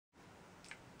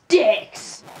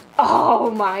Oh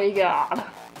my god.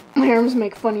 My arms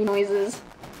make funny noises.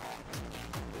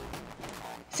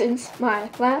 Since my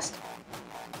last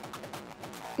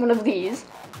one of these,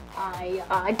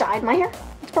 I dyed my hair.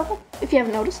 It's purple. If you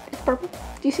haven't noticed, it's purple.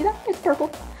 Do you see that? It's purple.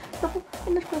 Purple,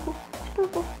 and there's purple. There's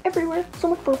purple everywhere. So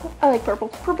much purple. I like purple.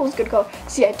 Purple is a good color.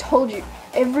 See, I told you,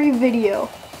 every video,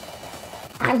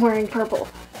 I'm wearing purple.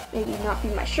 Maybe not be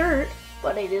my shirt,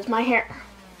 but it is my hair.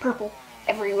 Purple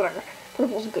everywhere.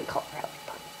 Purple's a good color. I like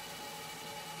purple.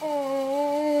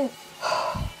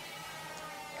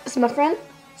 This is my friend.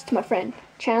 This is my friend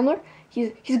Chandler.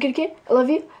 He's a good kid. I love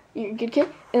you. You're a good kid.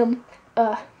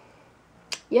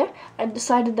 Yeah, I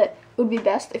decided that it would be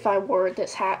best if I wore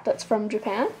this hat that's from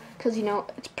Japan, because, you know,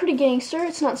 it's pretty gangster.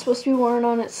 It's not supposed to be worn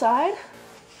on its side.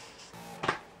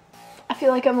 I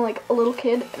feel like I'm like a little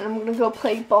kid, and I'm gonna go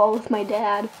play ball with my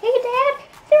dad. Hey, Dad,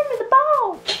 throw me the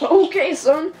ball. Okay,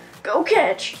 son, go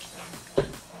catch.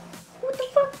 What the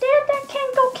fuck, Dad? That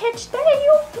can't go catch that.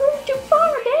 You threw it too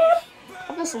far, Dad. I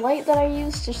have this light that I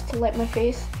use just to light my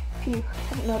face, if you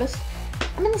haven't noticed.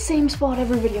 I'm in the same spot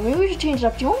every video. Maybe we should change it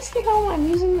up. Do you want to see how I'm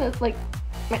using the, like,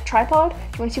 my tripod? Do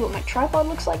you want to see what my tripod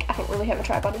looks like? I don't really have a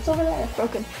tripod. It's over there. It's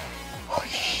broken. Holy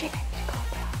shit, I need to calm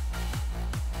down.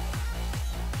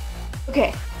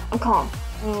 Okay, I'm calm.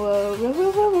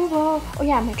 Oh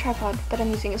yeah, my tripod that I'm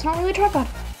using. It's not really a tripod.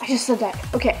 I just said that.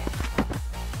 Okay.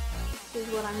 This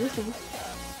is what I'm using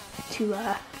to,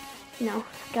 you know,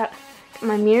 got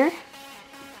my mirror.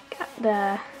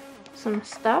 Got some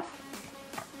stuff.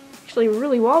 Actually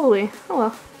really wobbly. Oh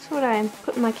well. This is what I'm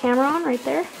putting my camera on right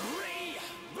there.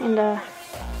 And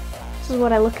this is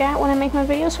what I look at when I make my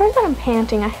videos. Sorry that I'm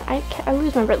panting. I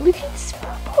lose my breath. Look at this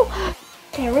purple.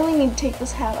 Okay, I really need to take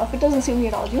this hat off. It doesn't suit me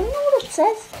at all. Do you want to know what it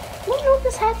says? You want to know what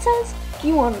this hat says?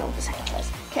 You want to know what this hat says.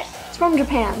 Okay, it's from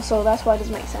Japan, so that's why it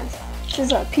doesn't make sense. This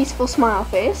is a peaceful smile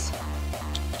face.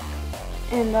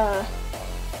 And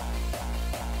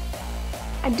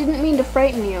I didn't mean to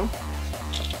frighten you.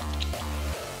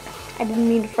 I didn't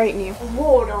mean to frighten you.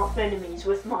 Ward off enemies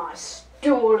with my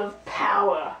sword of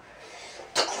power.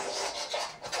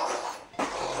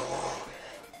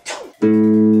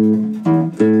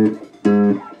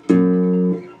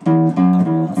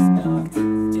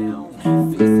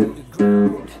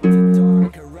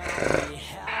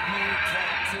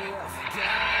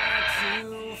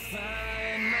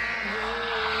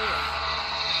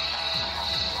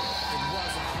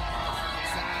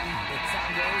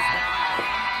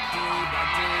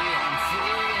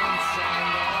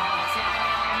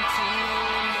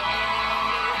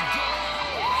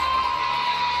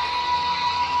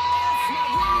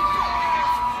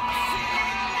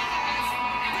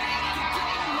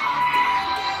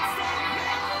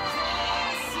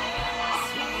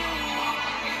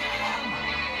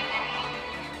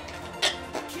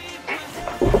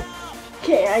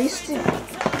 Okay, I used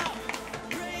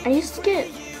to get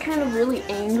kind of really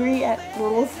angry at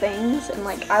little things, and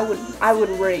like I would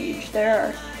rage.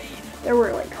 There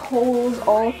were like holes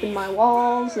all up in my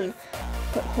walls, and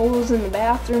put holes in the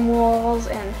bathroom walls,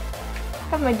 and I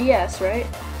have my DS, right?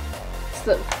 It's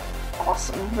the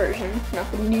awesome version, not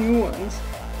the new ones.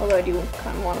 Although I do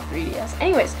kind of want a 3DS.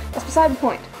 Anyways, that's beside the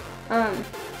point.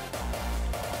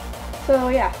 So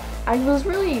yeah, I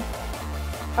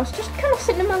was just kind of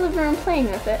sitting in my living room playing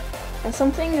with it, and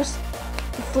something just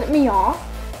flipped me off,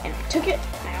 and I took it,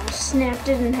 and I just snapped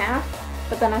it in half,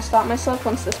 but then I stopped myself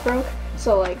once this broke,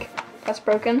 so like, that's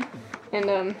broken,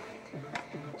 and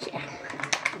yeah,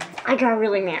 I got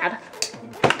really mad.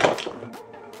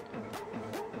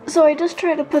 So I just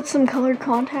tried to put some colored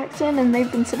contacts in, and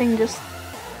they've been sitting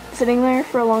there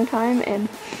for a long time, and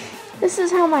this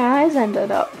is how my eyes ended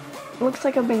up. It looks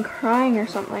like I've been crying or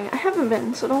something. I haven't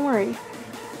been, so don't worry.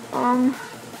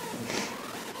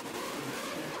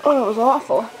 Oh, that was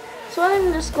awful. So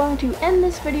I'm just going to end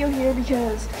this video here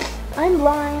because I'm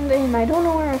blind and I don't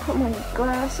know where I put my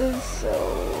glasses,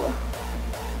 so...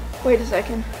 Wait a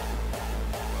second.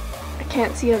 I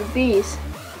can't see out of these.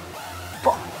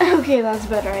 Okay, that's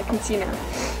better. I can see now.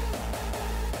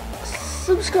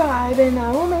 Subscribe and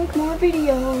I will make more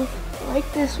videos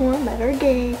like this one that are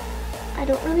gay. I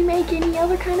don't really make any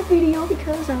other kind of video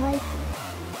because I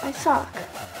suck.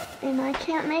 And I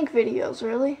can't make videos,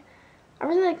 really. I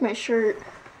really like my shirt.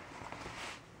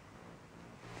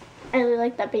 I really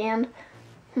like that band.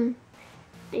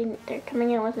 They're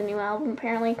coming in with a new album,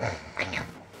 apparently.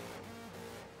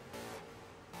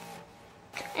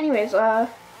 Anyways,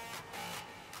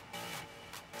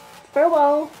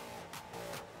 farewell.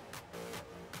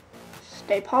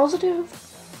 Stay positive.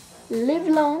 Live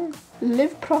long.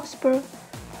 Live prosper.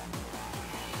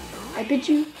 I bid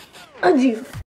you adieu.